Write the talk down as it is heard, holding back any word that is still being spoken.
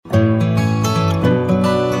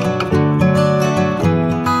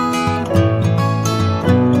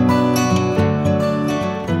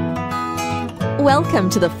Welcome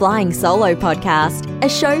to the Flying Solo podcast, a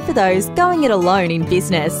show for those going it alone in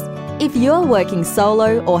business. If you're working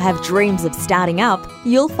solo or have dreams of starting up,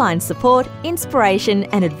 you'll find support, inspiration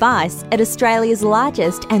and advice at Australia's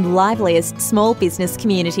largest and liveliest small business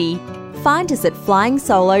community. Find us at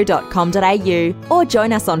flyingsolo.com.au or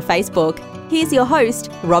join us on Facebook. Here's your host,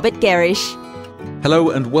 Robert Gerish. Hello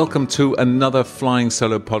and welcome to another Flying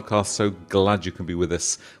Solo podcast. So glad you can be with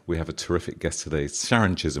us. We have a terrific guest today,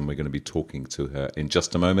 Sharon Chisholm. We're going to be talking to her in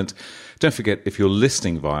just a moment. Don't forget, if you're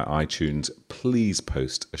listening via iTunes, please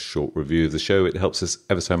post a short review of the show. It helps us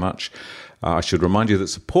ever so much. I should remind you that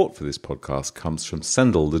support for this podcast comes from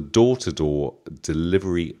Sendle, the door-to-door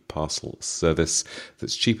delivery parcel service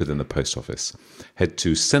that's cheaper than the post office. Head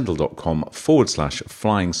to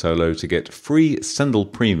sendle.com/flying solo to get free Sendle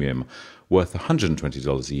Premium worth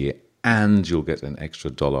 $120 a year, and you'll get an extra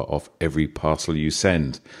 $1 off every parcel you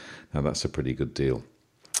send. Now, that's a pretty good deal.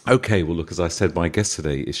 Okay, well, look, as I said, my guest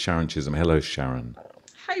today is Sharon Chisholm. Hello, Sharon.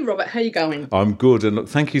 Hey, Robert, how are you going? I'm good, and look,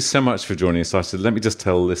 thank you so much for joining us. I said, let me just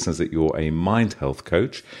tell listeners that you're a mind health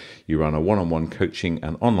coach. You run a one-on-one coaching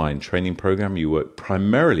and online training program. You work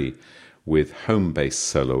primarily with home-based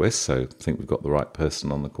soloists, so I think we've got the right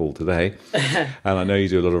person on the call today. And I know you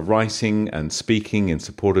do a lot of writing and speaking in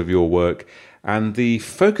support of your work, and the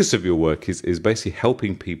focus of your work is basically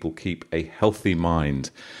helping people keep a healthy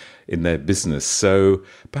mind in their business. So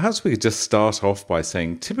perhaps we could just start off by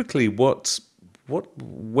saying, typically,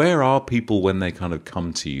 where are people when they kind of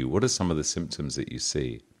come to you? What are some of the symptoms that you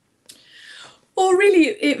see? Well, really,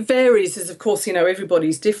 it varies, as of course,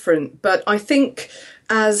 everybody's different. But I think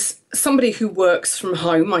as somebody who works from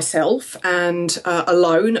home myself and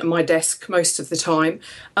alone at my desk most of the time,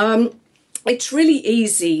 it's really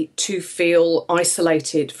easy to feel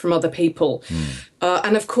isolated from other people.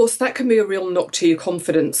 And of course, that can be a real knock to your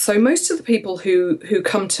confidence. So most of the people who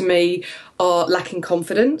come to me are lacking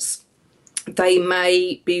confidence. They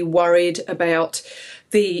may be worried about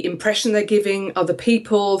the impression they're giving other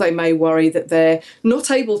people. They may worry that they're not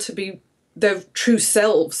able to be their true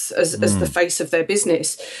selves as the face of their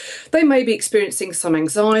business. They may be experiencing some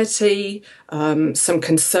anxiety, some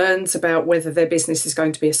concerns about whether their business is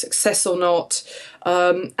going to be a success or not.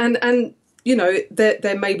 And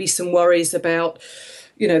there may be some worries about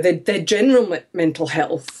their general mental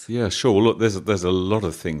health. Yeah, sure. Well, look, there's a lot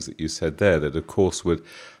of things that you said there that, of course, would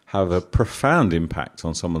have a profound impact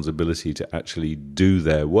on someone's ability to actually do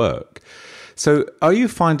their work. So are you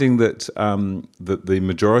finding that that the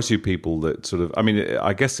majority of people that sort of,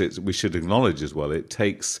 I guess we should acknowledge as well,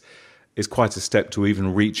 it's quite a step to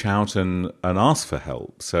even reach out and ask for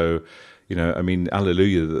help. So,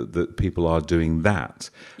 hallelujah that people are doing that.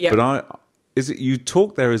 Yeah. But you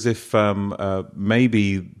talk there as if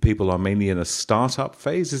maybe people are mainly in a startup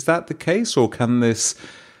phase. Is that the case, or can this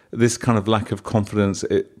kind of lack of confidence,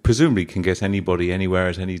 it presumably can get anybody anywhere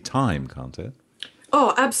at any time, can't it?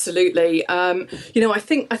 Oh, absolutely. I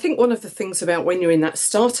think one of the things about when you're in that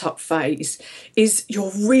startup phase is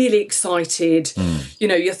you're really excited.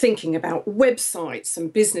 You're thinking about websites and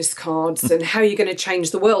business cards and how you're going to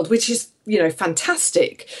change the world, which is,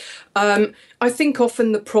 fantastic. I think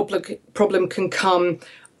often the problem can come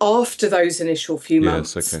after those initial few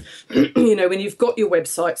months. Yes, okay. When you've got your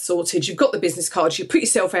website sorted, you've got the business cards, you put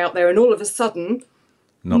yourself out there, and all of a sudden,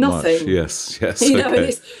 nothing. Much. Yes. And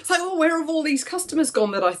it's like, where have all these customers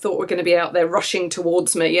gone that I thought were going to be out there rushing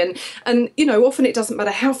towards me? And often it doesn't matter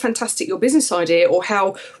how fantastic your business idea or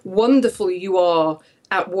how wonderful you are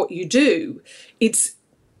at what you do. It's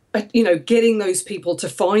getting those people to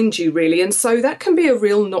find you, really, and so that can be a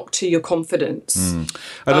real knock to your confidence.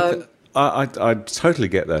 I totally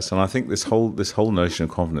get that, and I think this whole notion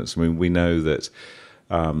of confidence. We know that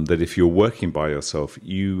that if you're working by yourself,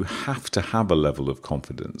 you have to have a level of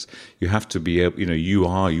confidence. You have to be able, you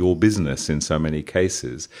are your business in so many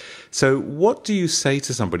cases. So, what do you say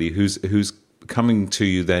to somebody who's coming to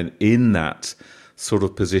you then in that sort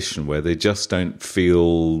of position where they just don't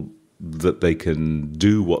feel that they can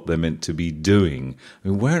do what they're meant to be doing?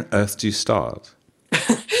 Where on earth do you start?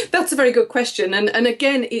 That's a very good question. And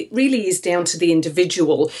again, it really is down to the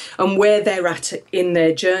individual and where they're at in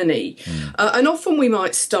their journey. And often we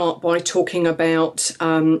might start by talking about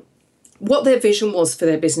what their vision was for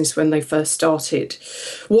their business when they first started,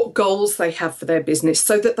 what goals they have for their business,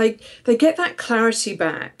 so that they get that clarity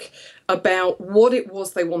back about what it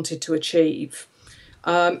was they wanted to achieve.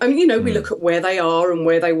 We look at where they are and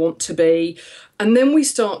where they want to be. And then we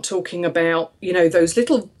start talking about, those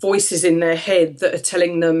little voices in their head that are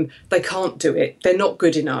telling them they can't do it, they're not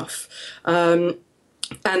good enough.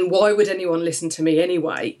 And why would anyone listen to me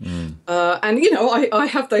anyway? And, you know, I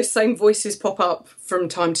have those same voices pop up from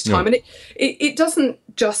time to time. And it doesn't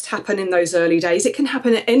just happen in those early days. It can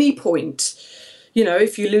happen at any point. You know,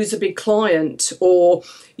 if you lose a big client or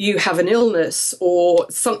you have an illness or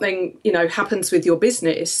something, you know, happens with your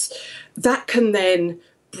business, that can then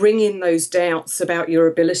bring in those doubts about your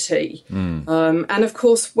ability. And of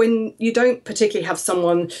course, when you don't particularly have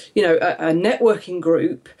someone, you know, a networking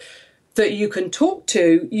group that you can talk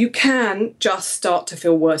to, you can just start to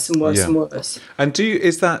feel worse and worse and worse. And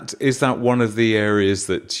is that one of the areas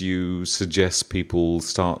that you suggest people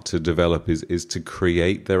start to develop is to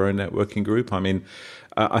create their own networking group? I mean,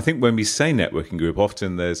 I think when we say networking group,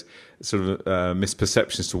 often there's sort of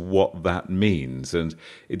misperceptions to what that means, and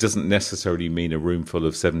it doesn't necessarily mean a room full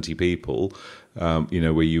of 70 people, you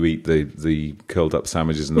know, where you eat the curled up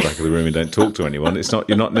sandwiches in the back of the room and don't talk to anyone. It's not.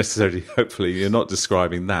 You're not necessarily. Hopefully, you're not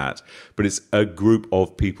describing that, but it's a group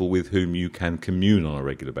of people with whom you can commune on a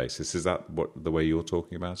regular basis. Is that the way you're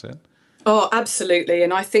talking about it? Oh, absolutely.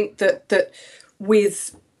 And I think that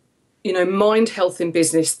with, you know, mind health in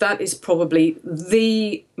business, that is probably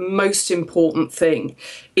the most important thing,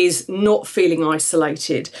 is not feeling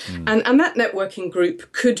isolated. And that networking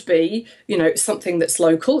group could be, you know, something that's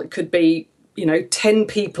local. It could be, you know, 10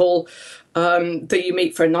 people that you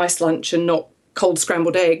meet for a nice lunch and not cold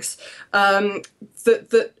scrambled eggs,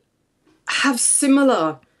 that have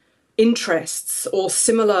similar interests or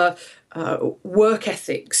similar work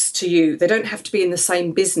ethics to you. They don't have to be in the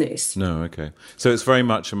same business. No, okay. So it's very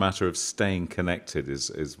much a matter of staying connected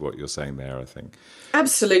is what you're saying there, I think.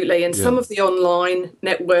 Absolutely. And some of the online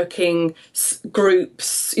networking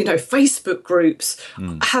groups, you know, Facebook groups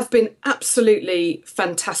have been absolutely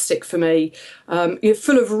fantastic for me. You're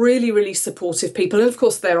full of really, really supportive people. And of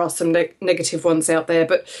course, there are some negative ones out there,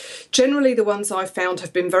 but generally the ones I've found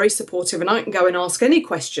have been very supportive, and I can go and ask any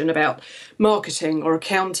question about marketing or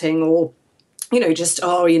accounting or, you know, just,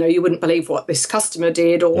 oh, you know, you wouldn't believe what this customer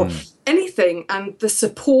did or anything. And the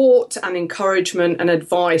support and encouragement and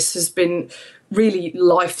advice has been really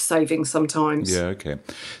life-saving sometimes. Yeah, okay.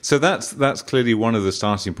 So that's clearly one of the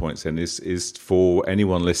starting points then is for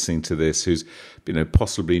anyone listening to this who's, you know,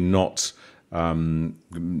 possibly not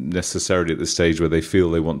necessarily at the stage where they feel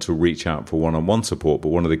they want to reach out for one-on-one support. But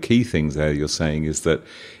one of the key things there you're saying is that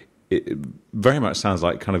it very much sounds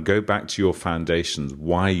like kind of go back to your foundations.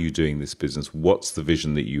 Why are you doing this business? What's the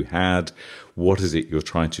vision that you had? What is it you're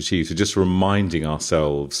trying to achieve? So just reminding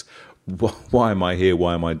ourselves, why am I here?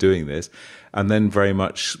 Why am I doing this? And then very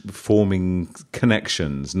much forming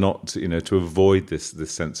connections, not, you know, to avoid this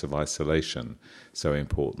sense of isolation. So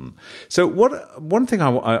important. So one thing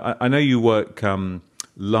I know you work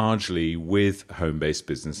largely with home-based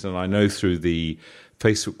business, and I know through the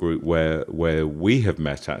Facebook group where we have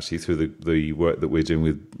met, actually through the work that we're doing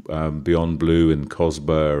with Beyond Blue and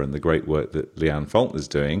COSBA and the great work that Leanne Fulton is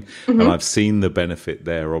doing, and I've seen the benefit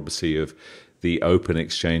there, obviously, of the open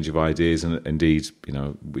exchange of ideas, and indeed, you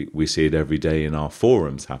know, we see it every day in our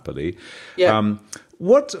forums, happily. Yeah.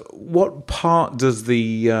 What part does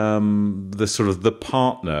the sort of the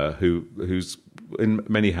partner who's in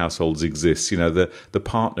many households exists, you know, the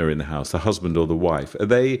partner in the house, the husband or the wife, are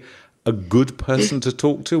they a good person to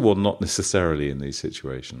talk to, or not necessarily in these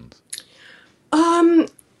situations?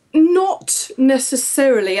 Not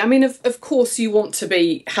necessarily. I mean, of course, you want to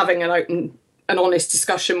be having an open and honest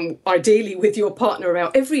discussion, ideally with your partner,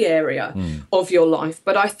 about every area of your life.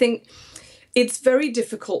 But I think it's very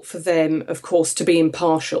difficult for them, of course, to be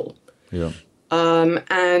impartial. Yeah.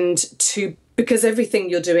 Because everything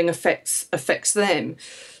you're doing affects them.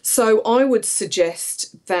 So I would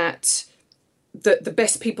suggest that the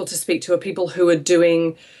best people to speak to are people who are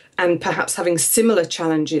doing and perhaps having similar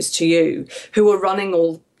challenges to you, who are running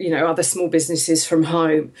all, you know, other small businesses from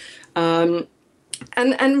home.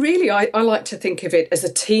 And really, I like to think of it as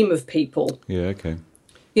a team of people. Yeah, okay.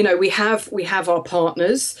 You know, we have our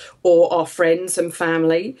partners or our friends and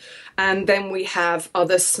family, and then we have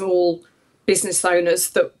other small business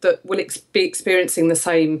owners that will be experiencing the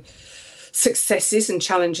same successes and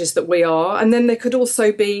challenges that we are. And then there could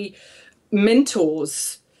also be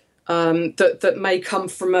mentors that may come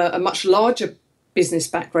from a much larger business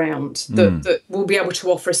background that will be able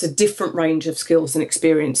to offer us a different range of skills and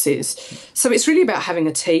experiences. So it's really about having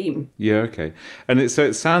a team. Yeah, okay. And so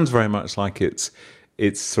it sounds very much like it's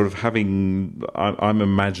sort of having, I'm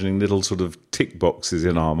imagining little sort of tick boxes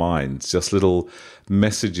in our minds, just little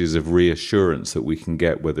messages of reassurance that we can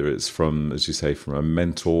get, whether it's from, as you say, from a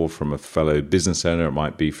mentor, from a fellow business owner, it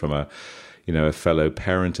might be from a fellow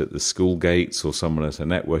parent at the school gates or someone at a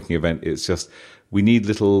networking event. It's just, we need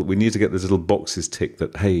to get those little boxes ticked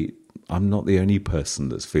that, hey, I'm not the only person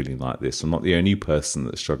that's feeling like this. I'm not the only person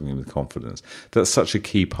that's struggling with confidence. That's such a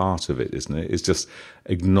key part of it, isn't it? It's just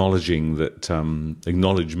acknowledging that,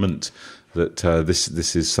 acknowledgement that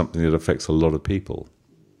this is something that affects a lot of people.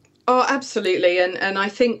 Oh, absolutely. And I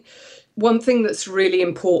think one thing that's really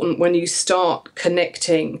important when you start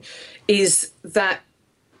connecting is that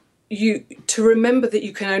to remember that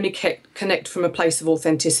you can only connect from a place of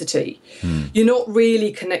authenticity. You're not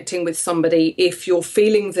really connecting with somebody if you're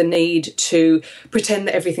feeling the need to pretend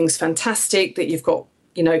that everything's fantastic, that you've got,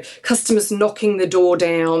 customers knocking the door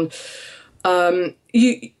down.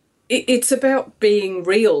 It's about being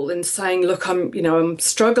real and saying, look, I'm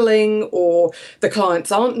struggling, or the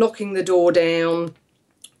clients aren't knocking the door down.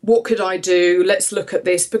 What could I do? Let's look at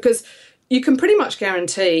this, because you can pretty much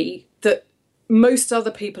guarantee that most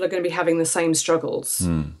other people are going to be having the same struggles.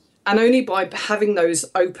 And only by having those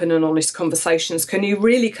open and honest conversations can you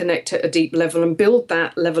really connect at a deep level and build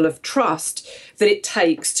that level of trust that it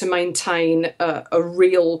takes to maintain a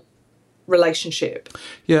real relationship.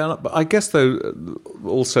 Yeah, but I guess, though,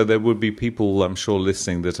 also there would be people, I'm sure,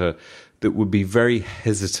 listening that would be very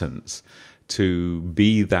hesitant to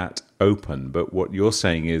be that open. But what you're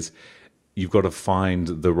saying is, you've got to find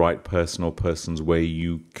the right person or persons where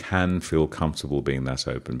you can feel comfortable being that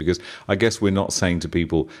open. Because I guess we're not saying to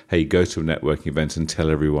people, hey, go to a networking event and tell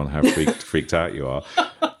everyone how freaked out you are.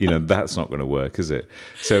 That's not going to work, is it?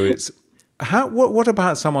 So it's what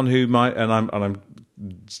about someone who might, and I'm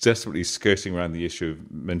desperately skirting around the issue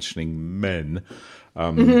of mentioning men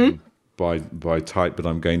by type, but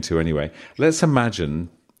I'm going to anyway. Let's imagine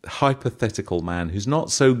a hypothetical man who's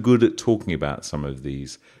not so good at talking about some of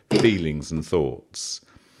these feelings and thoughts.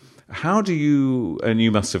 How do you, and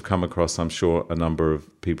you must have come across, I'm sure, a number of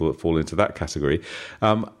people that fall into that category.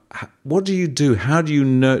 What do you do? How do you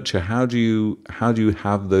nurture? How do you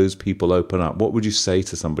have those people open up? What would you say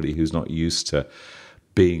to somebody who's not used to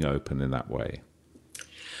being open in that way?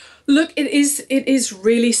 Look, it is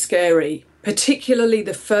really scary, particularly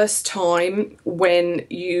the first time when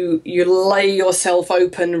you lay yourself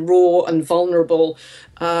open, raw and vulnerable.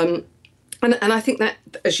 And I think that,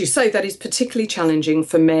 as you say, that is particularly challenging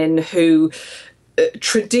for men who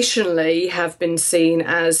traditionally have been seen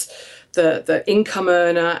as the income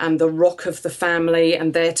earner and the rock of the family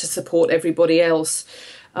and there to support everybody else.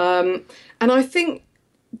 And I think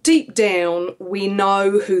deep down, we know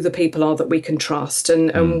who the people are that we can trust,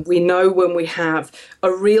 and we know when we have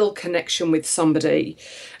a real connection with somebody.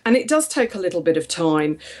 And it does take a little bit of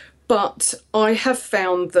time, but I have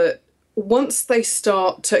found that once they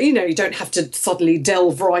start to, you don't have to suddenly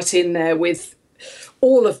delve right in there with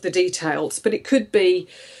all of the details, but it could be,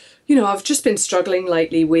 I've just been struggling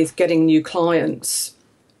lately with getting new clients,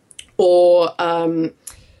 or, I've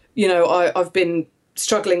been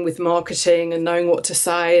struggling with marketing and knowing what to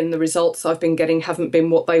say, and the results I've been getting haven't been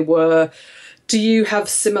what they were. Do you have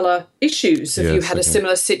similar issues? Have you had a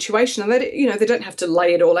similar situation? And they don't have to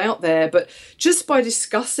lay it all out there, but just by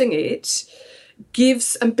discussing it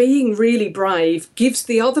gives, and being really brave, gives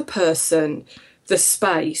the other person the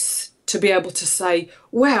space to be able to say,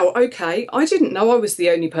 wow, okay, I didn't know I was the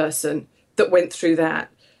only person that went through that.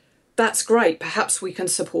 That's great. Perhaps we can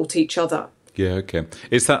support each other. Yeah, okay.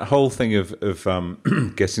 It's that whole thing of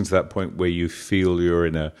getting to that point where you feel you're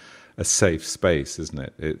in a safe space, isn't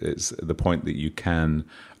it? It's the point that you can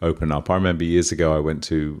open up. I remember years ago I went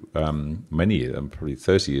to, many years, probably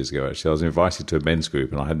 30 years ago actually, I was invited to a men's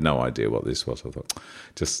group and I had no idea what this was. I thought,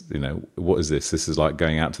 what is this? This is like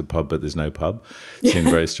going out to the pub, but there's no pub. It seemed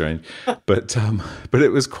very strange. But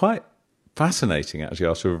it was quite fascinating actually,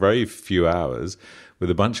 after a very few hours with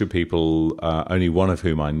a bunch of people, only one of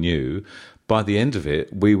whom I knew. By the end of it,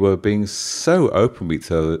 we were being so open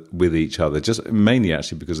with each other, just mainly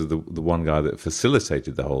actually because of the one guy that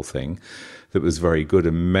facilitated the whole thing, that was very good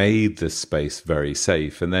and made the space very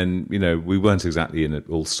safe. And then, we weren't exactly in it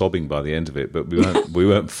all sobbing by the end of it, but we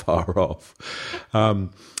weren't far off.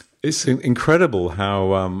 It's incredible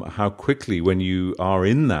how quickly, when you are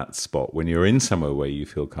in that spot, when you're in somewhere where you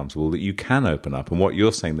feel comfortable, that you can open up. And what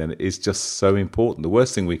you're saying then is just so important. The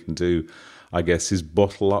worst thing we can do, I guess, is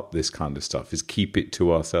bottle up this kind of stuff, is keep it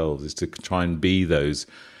to ourselves, is to try and be those,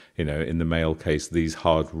 in the male case, these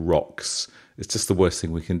hard rocks. It's just the worst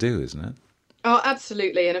thing we can do, isn't it? Oh,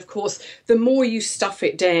 absolutely. And of course, the more you stuff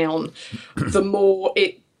it down, the more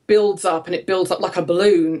it builds up, and it builds up like a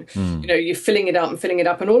balloon. You're filling it up,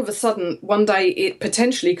 and all of a sudden, one day it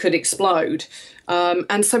potentially could explode.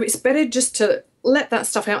 And so it's better just to let that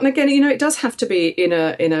stuff out. And again, it does have to be in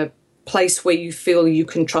a place where you feel you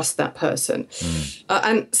can trust that person.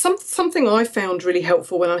 And something I found really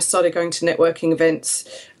helpful when I started going to networking events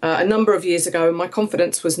a number of years ago, my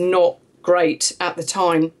confidence was not great at the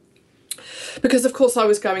time. Because, of course, I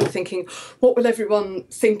was going thinking, what will everyone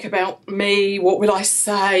think about me? What will I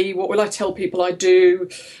say? What will I tell people I do?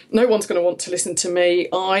 No one's going to want to listen to me.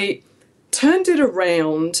 I turned it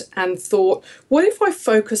around and thought, what if I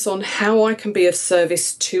focus on how I can be of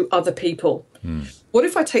service to other people? What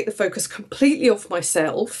if I take the focus completely off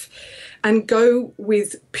myself and go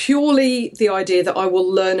with purely the idea that I will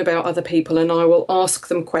learn about other people and I will ask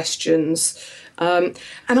them questions? And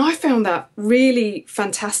I found that really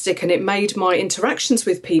fantastic, and it made my interactions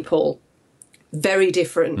with people very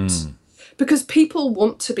different. Because people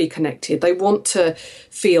want to be connected. They want to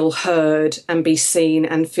feel heard and be seen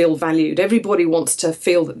and feel valued. Everybody wants to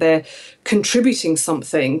feel that they're contributing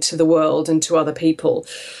something to the world and to other people.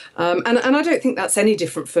 And I don't think that's any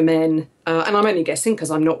different for men. And I'm only guessing because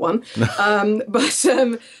I'm not one.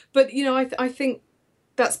 But you know, I think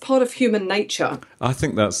that's part of human nature. I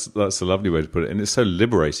think that's a lovely way to put it, and it's so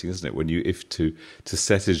liberating, isn't it? When to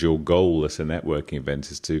set as your goal at a networking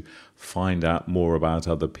event is to find out more about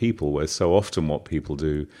other people, where so often what people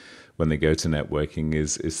do when they go to networking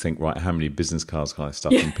is think, right, how many business cards can I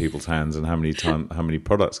stuff in people's hands, and how many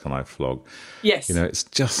products can I flog? Yes. You know, it's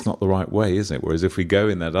just not the right way, isn't it? Whereas if we go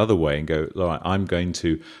in that other way and go, all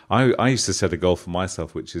right, I used to set a goal for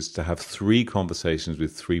myself, which is to have 3 conversations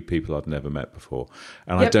with 3 people I've never met before.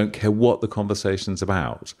 And I don't care what the conversation's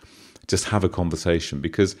about. Just have a conversation,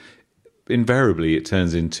 because invariably it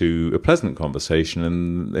turns into a pleasant conversation,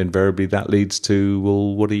 and invariably that leads to,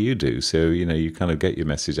 well, what do you do? So, you know, you kind of get your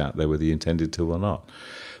message out there whether you intended to or not.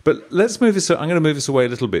 But let's move this. I'm going to move this away a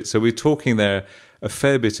little bit. So we're talking there a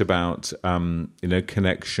fair bit about,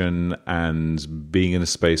 connection and being in a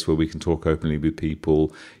space where we can talk openly with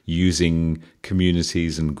people, using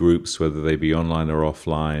communities and groups, whether they be online or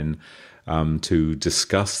offline, to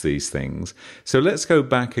discuss these things. So let's go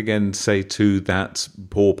back again, say, to that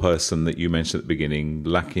poor person that you mentioned at the beginning,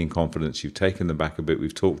 lacking confidence. You've taken them back a bit.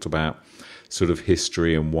 We've talked about sort of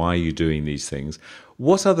history and why you're doing these things.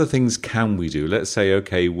 What other things can we do? Let's say,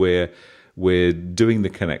 okay, we're doing the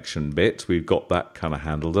connection bit. We've got that kind of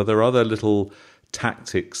handled. Are there other little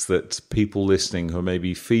tactics that people listening who are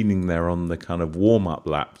maybe feeling they're on the kind of warm-up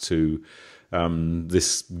lap to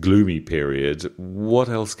this gloomy period, what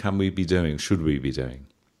else can we be doing? Should we be doing?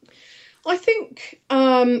 I think,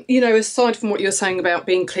 aside from what you're saying about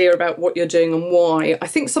being clear about what you're doing and why, I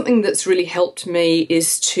think something that's really helped me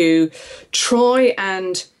is to try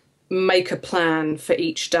and make a plan for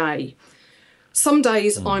each day. Some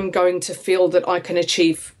days I'm going to feel that I can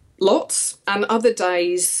achieve lots, and other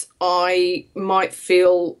days I might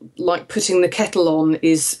feel like putting the kettle on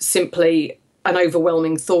is simply an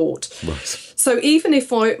overwhelming thought. Right. So even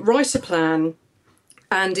if I write a plan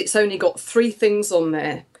and it's only got 3 things on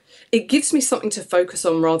there, it gives me something to focus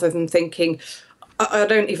on rather than thinking, I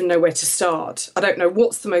don't even know where to start. I don't know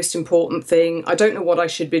what's the most important thing. I don't know what I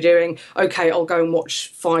should be doing. Okay, I'll go and watch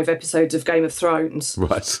 5 episodes of Game of Thrones.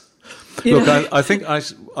 Right. You know? I think,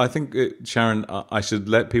 Sharon, I should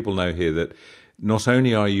let people know here that not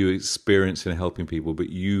only are you experienced in helping people, but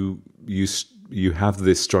you have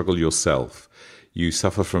this struggle yourself. You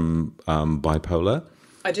suffer from bipolar.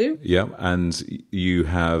 I do. Yeah, and you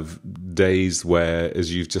have days where,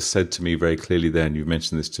 as you've just said to me very clearly there, and you've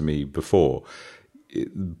mentioned this to me before,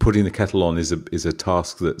 putting the kettle on is a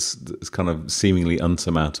task that's kind of seemingly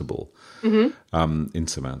unsurmountable.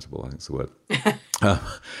 Insurmountable, I think is the word.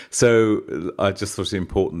 So I just thought it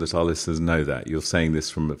important that our listeners know that. You're saying this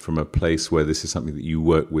from a place where this is something that you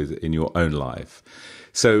work with in your own life.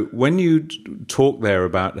 So when you talk there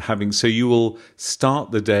about having, so you will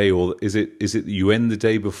start the day, or is it that you end the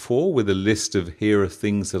day before with a list of, here are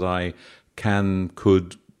things that I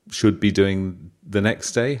should be doing the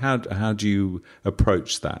next day? How do you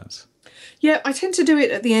approach that? Yeah, I tend to do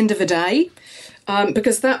it at the end of a day,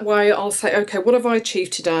 because that way I'll say, okay, what have I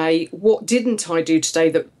achieved today? What didn't I do today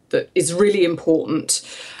that is really important?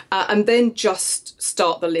 And then just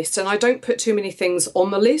start the list. And I don't put too many things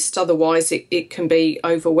on the list, otherwise it can be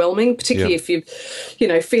overwhelming, particularly if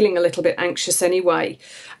you're, feeling a little bit anxious anyway.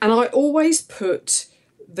 And I always put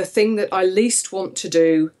the thing that I least want to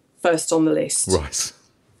do first on the list. Right.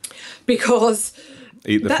 Because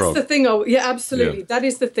that's frog. the thing. Absolutely. Yeah. That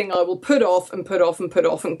is the thing I will put off and put off and put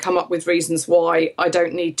off and come up with reasons why I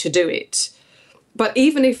don't need to do it. But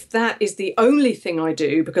even if that is the only thing I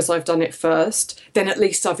do because I've done it first, then at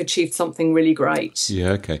least I've achieved something really great. Yeah,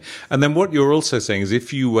 okay. And then what you're also saying is,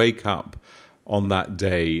 if you wake up on that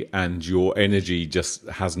day and your energy just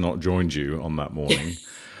has not joined you on that morning,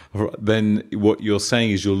 then what you're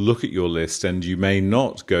saying is you'll look at your list and you may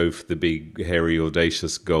not go for the big, hairy,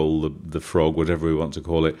 audacious goal, the frog, whatever we want to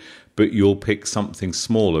call it, but you'll pick something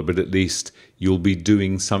smaller, but at least you'll be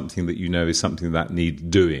doing something that you know is something that needs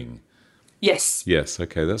doing. Yes. Yes.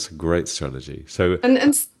 Okay. That's a great strategy. So,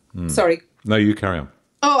 sorry. No, you carry on.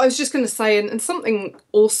 Oh, I was just going to say, and something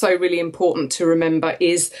also really important to remember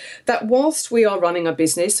is that whilst we are running a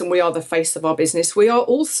business and we are the face of our business, we are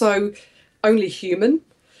also only human.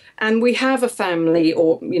 And we have a family,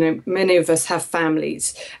 or, many of us have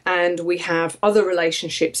families, and we have other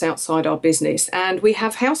relationships outside our business, and we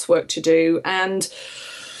have housework to do and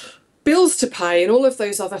bills to pay and all of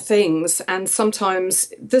those other things. And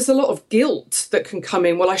sometimes there's a lot of guilt that can come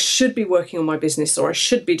in. Well, I should be working on my business, or I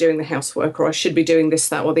should be doing the housework, or I should be doing this,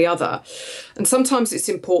 that, or the other. And sometimes it's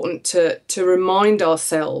important to remind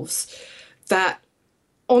ourselves that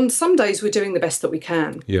on some days we're doing the best that we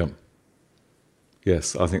can. Yeah.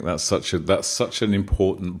 Yes, I think that's such an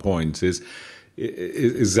important point. Is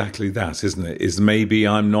exactly that, isn't it? Is maybe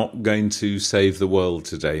I'm not going to save the world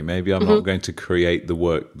today. Maybe I'm not going to create the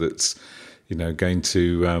work that's, going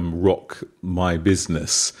to rock my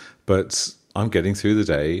business. But I'm getting through the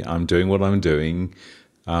day. I'm doing what I'm doing.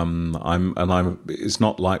 It's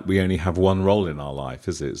not like we only have one role in our life,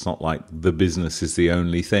 is it? It's not like the business is the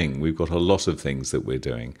only thing. We've got a lot of things that we're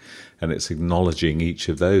doing, and it's acknowledging each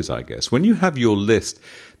of those, I guess. When you have your list,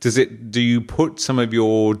 do you put some of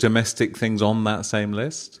your domestic things on that same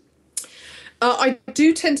list? I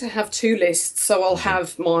do tend to have two lists. So I'll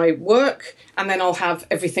have my work and then I'll have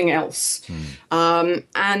everything else.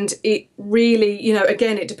 And it really,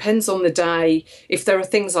 again, it depends on the day. If there are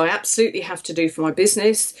things I absolutely have to do for my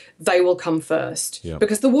business, they will come first. Yeah.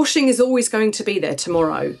 Because the washing is always going to be there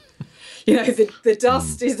tomorrow. The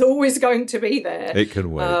dust is always going to be there. It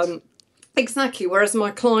can wait. Exactly. Whereas my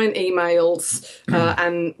client emails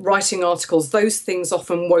and writing articles, those things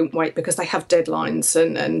often won't wait because they have deadlines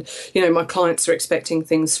and my clients are expecting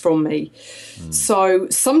things from me. So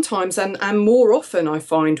sometimes and more often I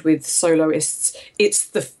find with soloists, it's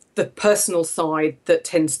the personal side that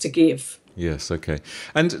tends to give. Yes. Okay.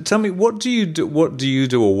 And tell me, what do you do,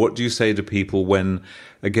 or what do you say to people when,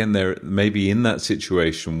 again, they're maybe in that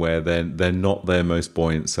situation where they're not their most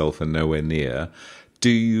buoyant self and nowhere near? Do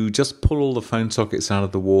you just pull all the phone sockets out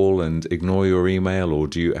of the wall and ignore your email, or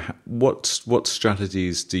do you? What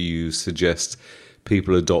strategies do you suggest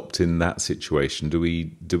people adopt in that situation? Do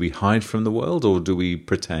we hide from the world, or do we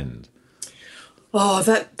pretend? Oh,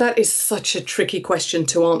 that is such a tricky question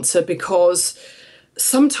to answer, because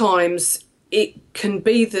sometimes it can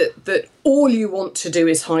be that all you want to do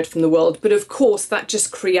is hide from the world, but of course that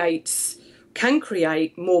just can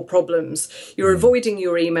create more problems. You're avoiding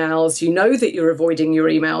your emails, you know that you're avoiding your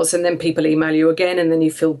emails, and then people email you again and then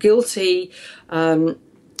you feel guilty. And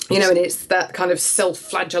it's that kind of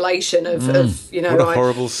self-flagellation of what a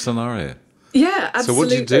horrible scenario. Yeah, absolutely. So what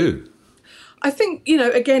do you do? I think,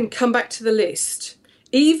 again, come back to the list.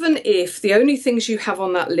 Even if the only things you have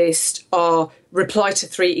on that list are reply to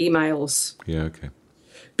 3 emails. Yeah, okay.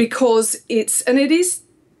 Because it is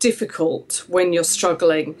difficult when you're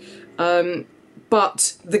struggling.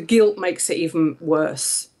 But the guilt makes it even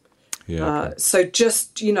worse. Yeah. Okay. So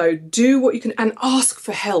just, do what you can and ask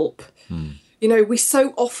for help. We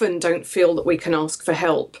so often don't feel that we can ask for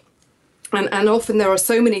help. And often there are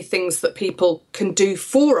so many things that people can do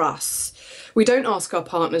for us. We don't ask our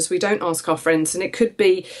partners, we don't ask our friends. And it could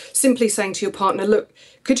be simply saying to your partner, look,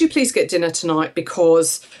 could you please get dinner tonight,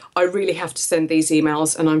 because I really have to send these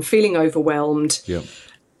emails and I'm feeling overwhelmed. Yeah.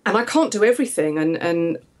 And I can't do everything.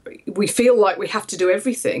 And we feel like we have to do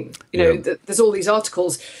everything. There's all these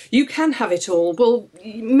articles. You can have it all. Well,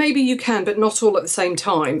 maybe you can, but not all at the same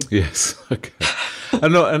time. Yes. Okay.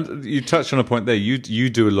 And you touched on a point there. You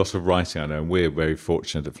do a lot of writing, I know, and we're very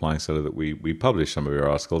fortunate at Flying Solo that we publish some of your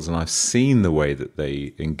articles, and I've seen the way that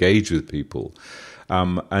they engage with people.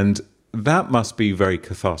 And that must be very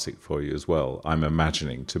cathartic for you as well, I'm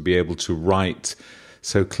imagining, to be able to write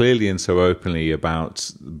so clearly and so openly about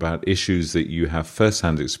issues that you have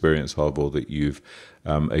first-hand experience of, or that you've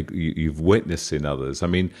witnessed in others. I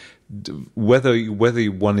mean, whether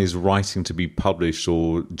one is writing to be published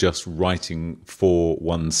or just writing for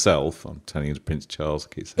oneself, I'm turning into Prince Charles,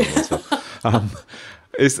 I keep saying myself.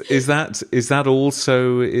 Is that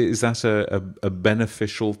also a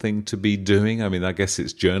beneficial thing to be doing? I mean, I guess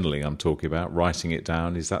it's journaling I'm talking about, writing it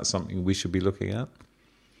down. Is that something we should be looking at?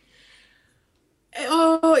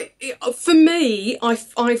 For me, I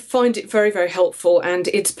find it very, very helpful, and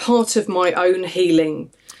it's part of my own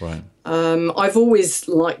healing. Right. I've always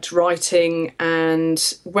liked writing,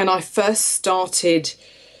 and when I first started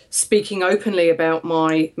speaking openly about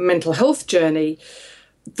my mental health journey.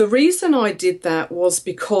 The reason I did that was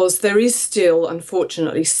because there is still,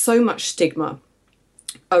 unfortunately, so much stigma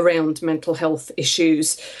around mental health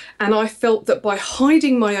issues. And I felt that by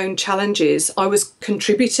hiding my own challenges, I was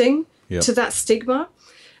contributing to that stigma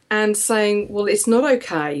and saying, well, it's not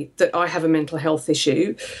okay that I have a mental health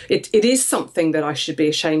issue. It is something that I should be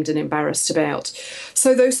ashamed and embarrassed about.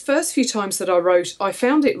 So those first few times that I wrote, I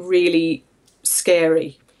found it really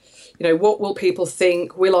scary. You know, what will people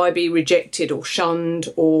think? Will I be rejected or shunned?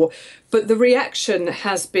 But the reaction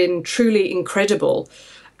has been truly incredible.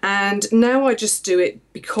 And now I just do it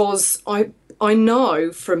because I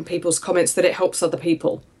know from people's comments that it helps other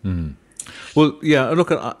people. Mm. Well, yeah, look,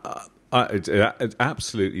 it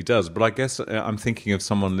absolutely does. But I guess I'm thinking of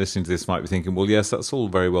someone listening to this might be thinking, well, yes, that's all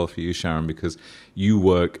very well for you, Sharon, because you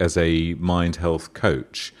work as a mind health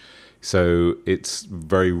coach. So it's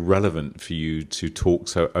very relevant for you to talk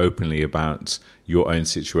so openly about your own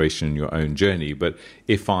situation and your own journey. But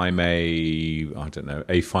if I'm a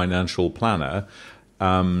financial planner,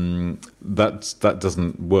 that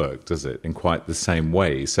doesn't work, does it, in quite the same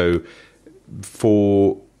way? So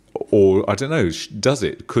does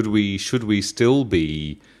it? Should we still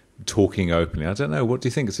be talking openly? I don't know. What do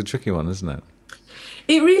you think? It's a tricky one, isn't it?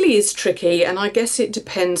 It really is tricky, and I guess it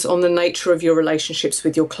depends on the nature of your relationships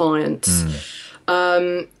with your clients.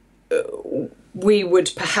 We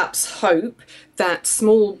would perhaps hope that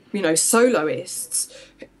small, soloists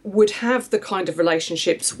would have the kind of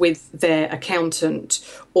relationships with their accountant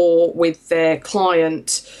or with their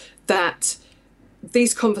client that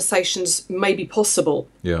these conversations may be possible,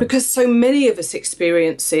 because so many of us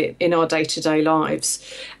experience it in our day-to-day lives,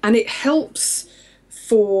 and it helps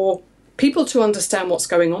for people to understand what's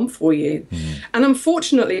going on for you. And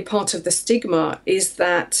unfortunately, part of the stigma is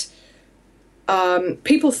that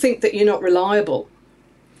people think that you're not reliable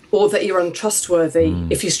or that you're untrustworthy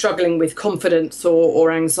if you're struggling with confidence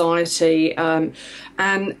or anxiety. And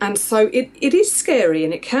so it is scary,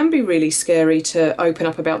 and it can be really scary to open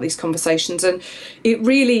up about these conversations. And it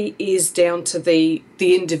really is down to the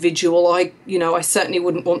individual. I certainly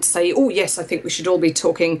wouldn't want to say, oh, yes, I think we should all be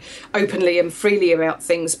talking openly and freely about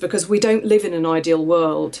things, because we don't live in an ideal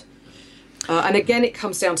world. And again, it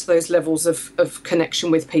comes down to those levels of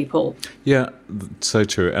connection with people. Yeah, so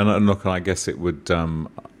true. And look, I guess it would...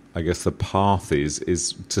 I guess the path is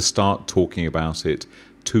to start talking about it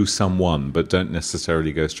to someone, but don't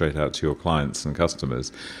necessarily go straight out to your clients and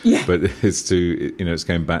customers. Yeah. But it's to, it's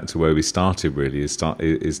going back to where we started really, is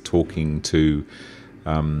talking to,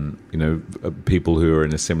 people who are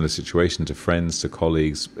in a similar situation, to friends, to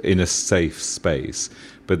colleagues, in a safe space.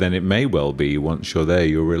 But then it may well be, once you're there,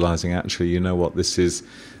 you're realizing, actually, you know what, this is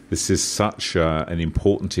such an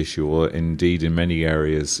important issue, or indeed in many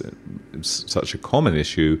areas such a common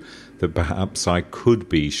issue, that perhaps I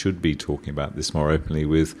should be talking about this more openly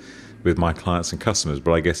with my clients and customers.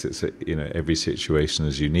 But I guess it's every situation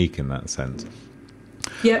is unique in that sense.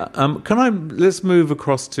 Yeah. Let's move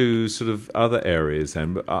across to sort of other areas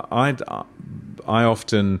then. I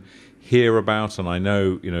often hear about, and I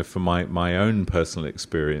know from my own personal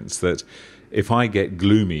experience, that if I get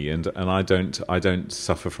gloomy, and I don't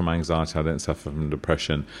suffer from anxiety, I don't suffer from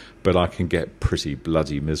depression, but I can get pretty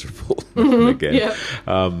bloody miserable again,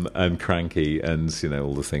 and cranky, and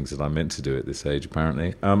all the things that I'm meant to do at this age,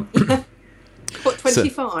 apparently. What,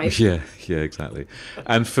 25? So, yeah, exactly.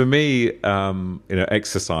 And for me,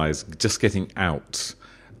 exercise, just getting out.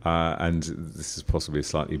 And this is possibly a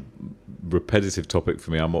slightly repetitive topic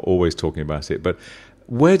for me. I'm always talking about it, but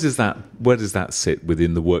where does that sit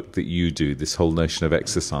within the work that you do? This whole notion of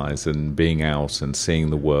exercise and being out and seeing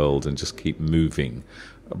the world and just keep moving.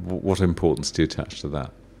 What importance do you attach to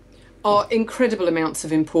that? Are incredible amounts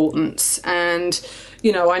of importance. And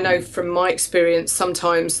I know from my experience,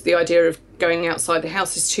 sometimes the idea of going outside the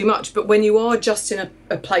house is too much, but when you are just in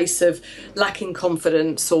a place of lacking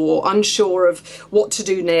confidence or unsure of what to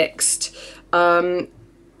do next,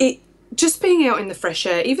 just being out in the fresh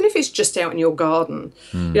air, even if it's just out in your garden.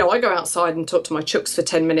 I go outside and talk to my chooks for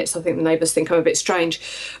 10 minutes. I think the neighbours think I'm a bit strange,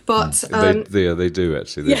 but they do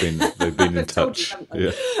actually. They've been in touch.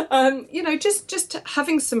 Just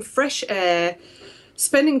having some fresh air,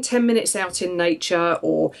 spending 10 minutes out in nature,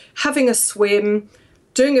 or having a swim,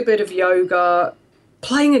 doing a bit of yoga,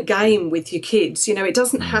 playing a game with your kids. It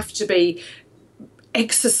doesn't have to be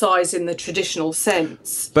exercise in the traditional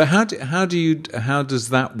sense. But how does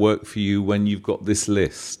that work for you when you've got this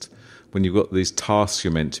list, when you've got these tasks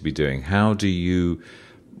you're meant to be doing?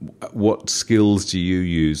 What skills do you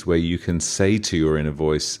use where you can say to your inner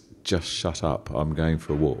voice, just shut up, I'm going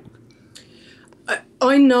for a walk? I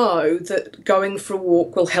I know that going for a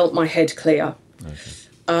walk will help my head clear. Okay.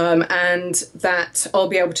 And that I'll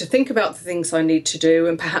be able to think about the things I need to do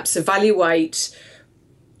and perhaps evaluate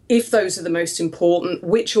if those are the most important,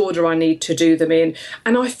 which order I need to do them in.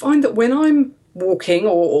 And I find that when I'm walking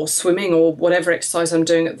or swimming or whatever exercise I'm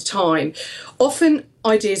doing at the time, often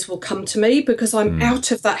ideas will come to me because I'm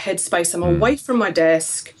out of that headspace. I'm away from my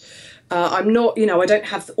desk. I'm not, I don't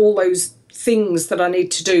have all those things that I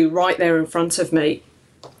need to do right there in front of me.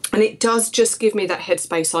 And it does just give me that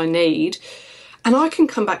headspace I need. And I can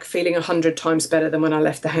come back feeling 100 times better than when I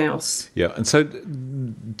left the house. Yeah, and so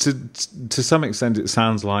to some extent, it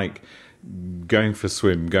sounds like going for a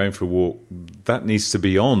swim, going for a walk, that needs to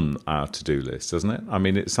be on our to-do list, doesn't it? I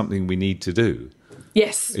mean, it's something we need to do.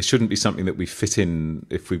 Yes. It shouldn't be something that we fit in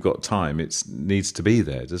if we've got time. It needs to be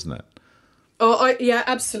there, doesn't it? Oh, yeah,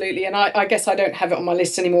 absolutely. And I guess I don't have it on my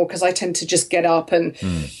list anymore because I tend to just get up and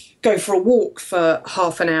go for a walk for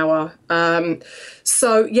half an hour.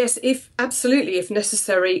 So yes, if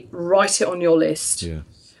necessary, write it on your list. Yeah.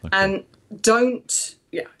 Okay. And don't,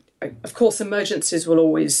 of course, emergencies will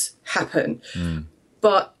always happen,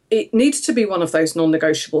 but it needs to be one of those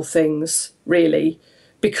non-negotiable things, really,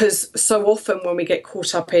 because so often when we get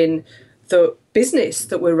caught up in the business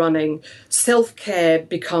that we're running, self-care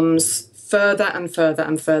becomes further and further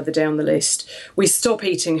and further down the list. We stop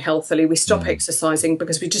eating healthily, we stop exercising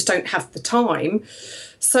because we just don't have the time.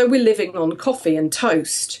 So we're living on coffee and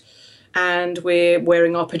toast and we're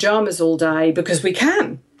wearing our pajamas all day because we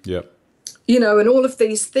can. Yeah. And all of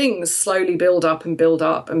these things slowly build up and build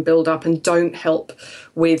up and build up and don't help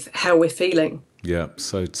with how we're feeling. Yeah,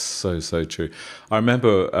 so true. I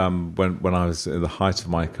remember when I was at the height of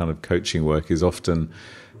my kind of coaching work is often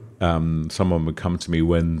someone would come to me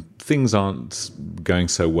when things aren't going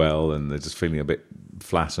so well and they're just feeling a bit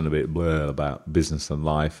flat and a bit blur about business and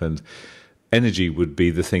life, and energy would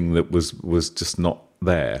be the thing that was just not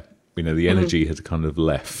there. The energy had kind of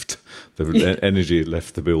left. The energy had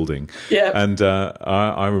left the building. Yeah. And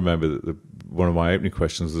I remember that one of my opening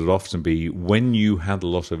questions would often be, when you had a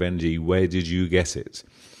lot of energy, where did you get it?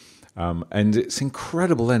 And it's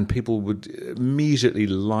incredible then. People would immediately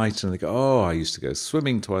lighten and they go, oh, I used to go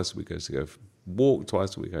swimming twice a week. I used to go walk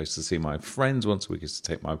twice a week. I used to see my friends once a week. I used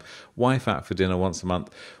to take my wife out for dinner once a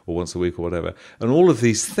month or once a week or whatever. And all of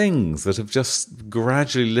these things that have just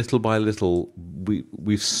gradually, little by little,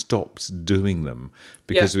 we've stopped doing them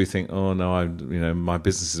because we think, oh no, my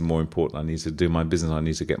business is more important. I need to do my business. I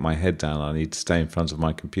need to get my head down. I need to stay in front of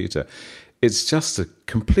my computer. It's just a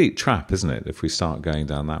complete trap, isn't it, if we start going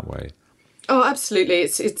down that way? Oh, absolutely.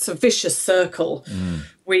 It's a vicious circle.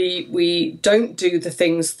 We don't do the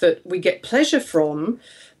things that we get pleasure from,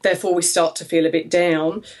 therefore we start to feel a bit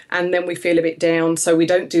down, and then we feel a bit down, so we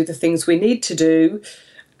don't do the things we need to do.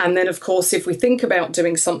 And then, of course, if we think about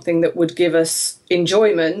doing something that would give us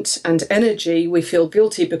enjoyment and energy, we feel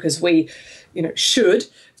guilty because we, should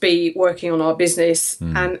be working on our business.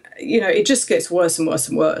 And, it just gets worse and worse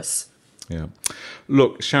and worse. Yeah.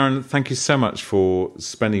 Look, Sharon, thank you so much for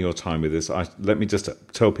spending your time with us. Let me just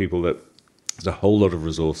tell people that there's a whole lot of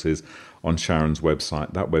resources on Sharon's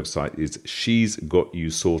website. That website is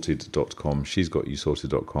she'sgotyousorted.com,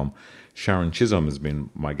 she'sgotyousorted.com. Sharon Chisholm has been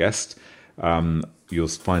my guest. You'll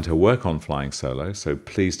find her work on Flying Solo, so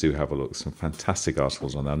please do have a look. Some fantastic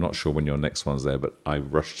articles on there. I'm not sure when your next one's there, but I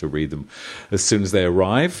rush to read them as soon as they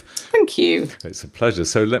arrive. Thank you. It's a pleasure.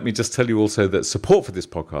 So let me just tell you also that support for this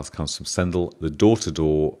podcast comes from Sendle, the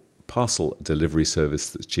door-to-door parcel delivery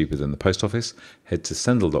service that's cheaper than the post office. Head to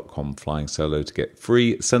sendle.com Flying Solo to get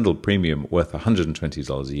free Sendle Premium worth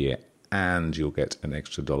 $120 a year, and you'll get an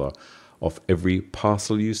extra $1 off every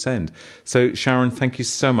parcel you send. So, Sharon, thank you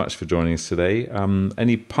so much for joining us today.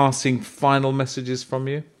 Any passing final messages from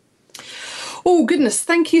you? Oh, goodness.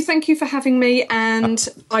 Thank you. Thank you for having me. And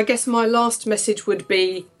I guess my last message would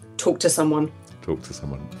be talk to someone. Talk to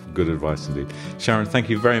someone. Good advice indeed. Sharon, thank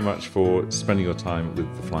you very much for spending your time with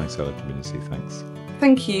the Flying Solo community. Thanks.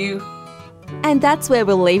 Thank you. And that's where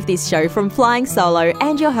we'll leave this show from Flying Solo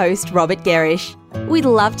and your host, Robert Garish. We'd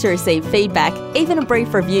love to receive feedback, even a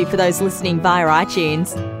brief review for those listening via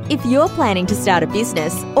iTunes. If you're planning to start a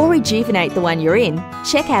business or rejuvenate the one you're in,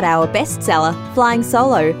 check out our bestseller, Flying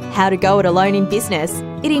Solo, How to Go It Alone in Business.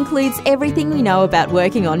 It includes everything we know about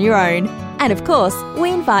working on your own. And of course,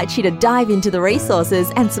 we invite you to dive into the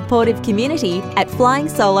resources and supportive community at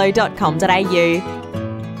flyingsolo.com.au.